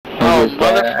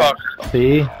motherfucker.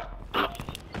 See?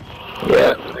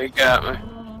 Yeah, they got me.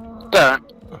 Done.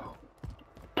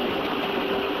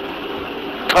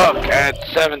 Oh god,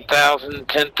 7,000,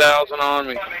 10,000 on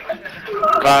me.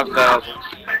 5,000.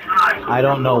 I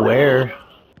don't know where.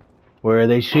 Where are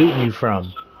they shooting you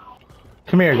from?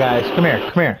 Come here, guys. Come here.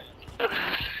 Come here.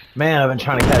 Man, I've been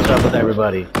trying to catch up with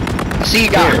everybody. See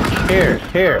you guys.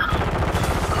 Here.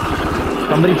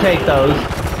 Somebody take those.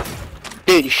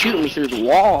 Dude, you're shooting me through the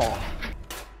wall.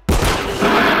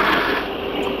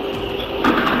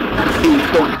 Dude,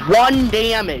 the one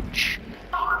damage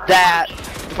that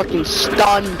fucking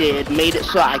stun did made it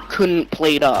so I couldn't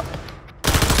plate up.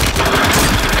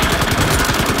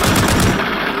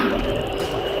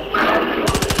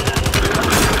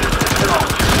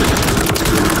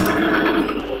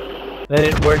 That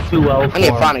didn't work too well for I need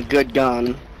to him. find a good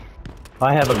gun.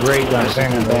 I have a great gun. This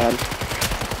isn't bad.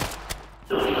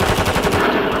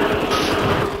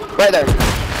 Right there.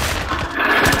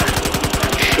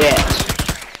 Shit.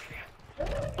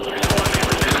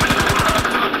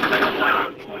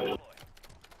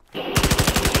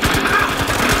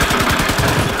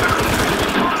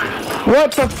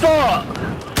 What the fuck?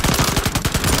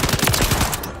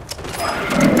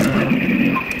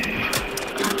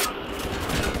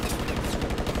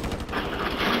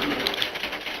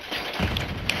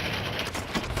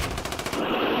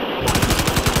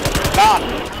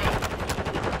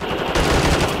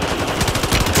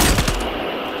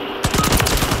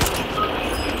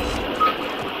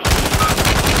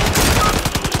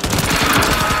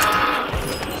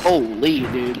 Holy,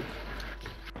 dude.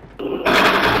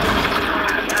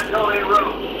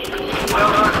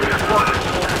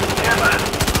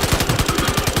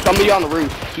 Somebody on the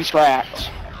roof. He's cracked.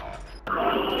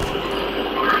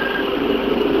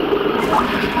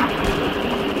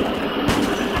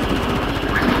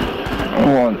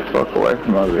 I want to fuck away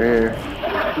from over here.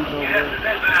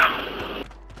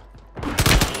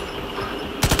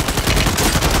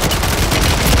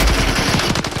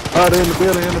 Oh, they're in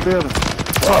the building,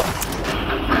 Oh.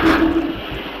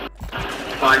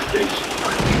 Fire station.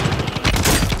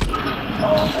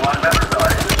 All squad members are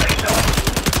in the safe zone.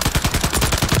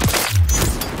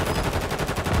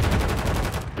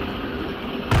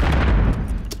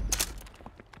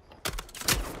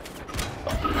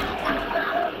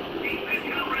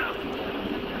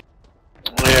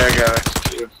 Yeah, I got it.